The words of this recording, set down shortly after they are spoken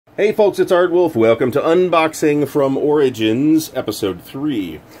Hey folks, it's Ardwulf. Welcome to Unboxing from Origins, Episode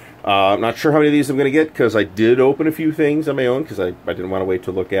 3. I'm not sure how many of these I'm going to get, because I did open a few things on my own, because I didn't want to wait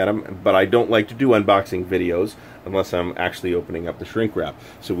to look at them, but I don't like to do unboxing videos unless I'm actually opening up the shrink wrap.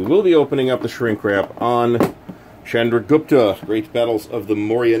 So we will be opening up the shrink wrap on Chandragupta, Great Battles of the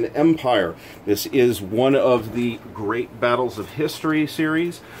Mauryan Empire. This is one of the Great Battles of History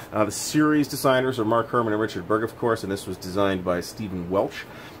series. The series designers are Mark Herman and Richard Berg, of course, and this was designed by Stephen Welch.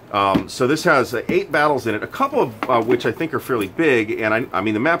 So this has 8 battles in it, a couple of which I think are fairly big, and I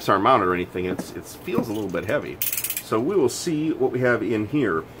mean the maps aren't mounted or anything. It feels a little bit heavy. So we will see what we have in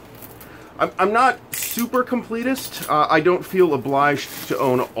here. I'm not super completist. I don't feel obliged to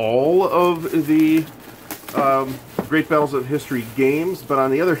own all of the Great Battles of History games, but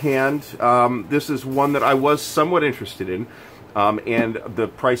on the other hand, this is one that I was somewhat interested in, and the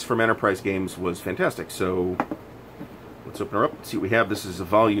price from Enterprise Games was fantastic. So let's open her up and see what we have. This is a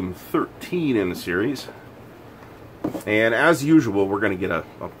volume 13 in the series. And as usual, we're going to get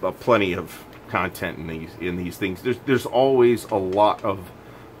a plenty of content in these things. There's always a lot of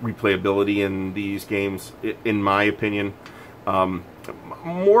replayability in these games, in my opinion.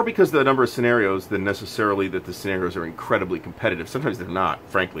 More because of the number of scenarios than necessarily that the scenarios are incredibly competitive. Sometimes they're not,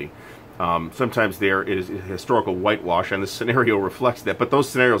 frankly. Sometimes there is a historical whitewash, and the scenario reflects that. But those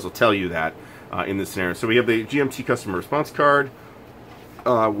scenarios will tell you that. In this scenario. So we have the GMT customer response card.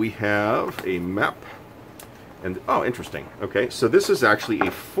 We have a map. And oh, interesting. Okay, so this is actually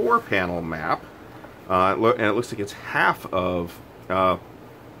a 4-panel map. And it looks like it's half of Kashas,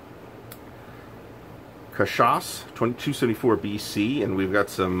 2274 BC, and we've got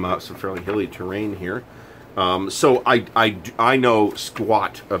some fairly hilly terrain here. So I know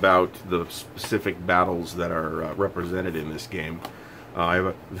squat about the specific battles that are represented in this game. I have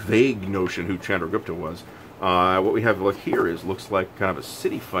a vague notion who Chandragupta was. What we have here looks like kind of a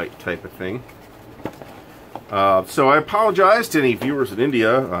city fight type of thing. So I apologize to any viewers in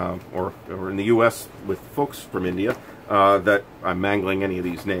India or in the U.S. with folks from India that I'm mangling any of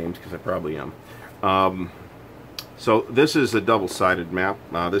these names, because I probably am. So this is a double-sided map.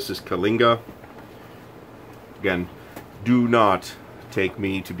 This is Kalinga. Again, do not take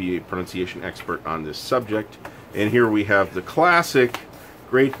me to be a pronunciation expert on this subject. And here we have the classic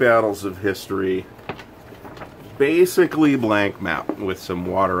Great Battles of History, basically blank map with some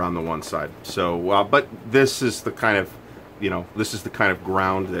water on the one side. So, but this is the kind of, this is the kind of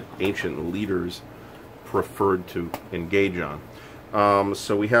ground that ancient leaders preferred to engage on.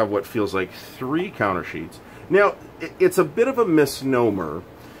 So we have what feels like 3 counter sheets. Now, it's a bit of a misnomer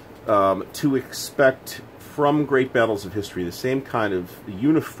to expect from Great Battles of History the same kind of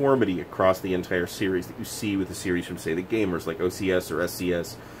uniformity across the entire series that you see with the series from, say, the Gamers, like OCS or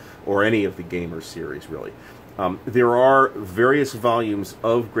SCS, or any of the Gamers series, really. There are various volumes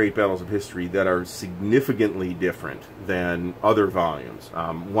of Great Battles of History that are significantly different than other volumes.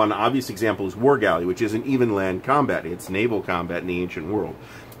 One obvious example is War Galley, which isn't even land combat. It's naval combat in the ancient world.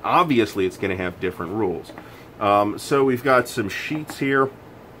 Obviously, it's going to have different rules. So we've got some sheets here.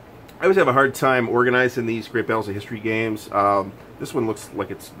 I always have a hard time organizing these Great Battles of History games. This one looks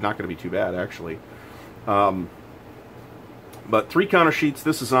like it's not going to be too bad, actually. But 3 counter sheets.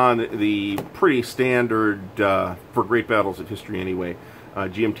 This is on the pretty standard, for Great Battles of History anyway,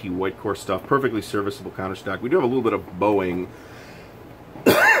 GMT white core stuff. Perfectly serviceable counter stock. We do have a little bit of bowing,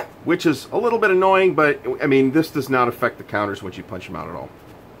 which is a little bit annoying, but, I mean, this does not affect the counters once you punch them out at all.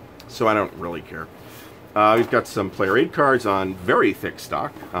 So I don't really care. We've got some player aid cards on very thick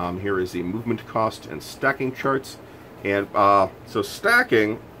stock. Here is the movement cost and stacking charts. And so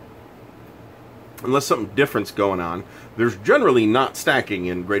stacking, unless something different's going on, there's generally not stacking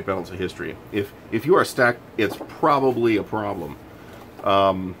in Great Battles of History. If you are stacked, it's probably a problem.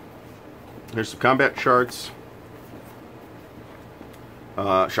 Here's some combat charts.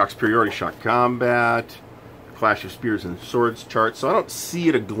 Shock superiority, shock combat, clash of spears and swords charts. So I don't see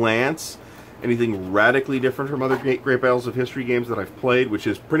at a glance anything radically different from other Great Battles of History games that I've played, which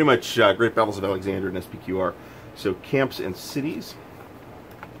is pretty much Great Battles of Alexander and SPQR. So camps and cities.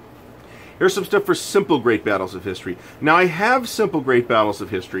 Here's some stuff for simple Great Battles of History. Now, I have simple Great Battles of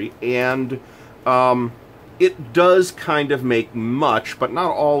History, and it does kind of make much, but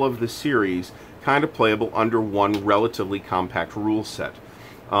not all of the series, kind of playable under one relatively compact rule set.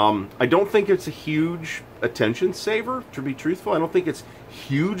 I don't think it's a huge attention saver, to be truthful. I don't think it's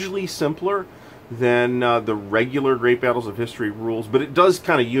hugely simpler than the regular Great Battles of History rules, but it does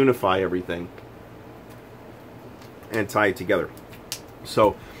kind of unify everything and tie it together.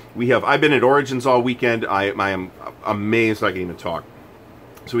 So we have, I've been at Origins all weekend. I am amazed I can even talk.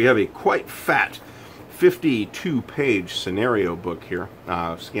 So we have a quite fat 52-page scenario book here.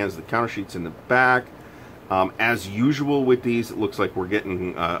 Scans the counter sheets in the back. As usual with these, it looks like we're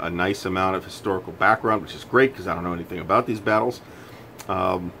getting a nice amount of historical background, which is great because I don't know anything about these battles.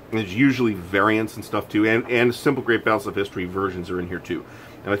 There's usually variants and stuff too, and Simple Great Battles of History versions are in here too.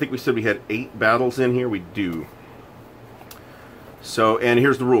 And I think we said we had 8 battles in here. We do. So, and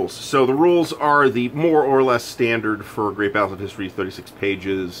here's the rules. So the rules are the more or less standard for Great Battles of History, 36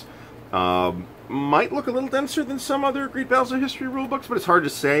 pages. Might look a little denser than some other Great Battles of History rulebooks, but it's hard to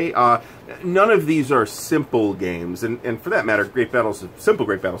say. None of these are simple games, and for that matter, Simple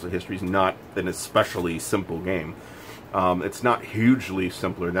Great Battles of History is not an especially simple game. It's not hugely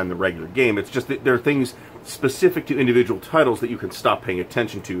simpler than the regular game. It's just that there are things specific to individual titles that you can stop paying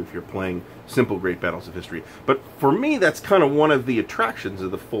attention to if you're playing Simple Great Battles of History. But for me, that's kind of one of the attractions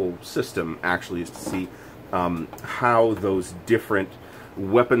of the full system, actually, is to see how those different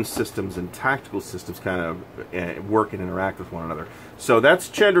weapon systems and tactical systems kind of work and interact with one another. So that's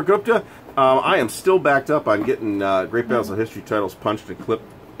Chandragupta. I am still backed up on getting Great Battles of History titles punched and clipped,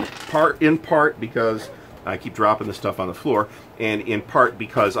 in part because I keep dropping this stuff on the floor, and in part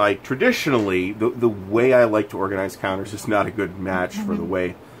because I traditionally, the way I like to organize counters is not a good match for the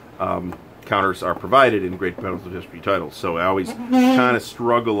way counters are provided in Great Battles of History titles. So I always kind of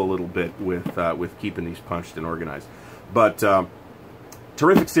struggle a little bit with keeping these punched and organized. But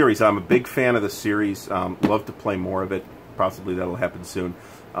terrific series. I'm a big fan of the series. Love to play more of it. Possibly that'll happen soon.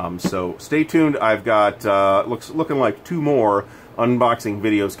 So stay tuned. I've got looking like 2 more unboxing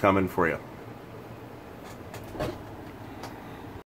videos coming for you.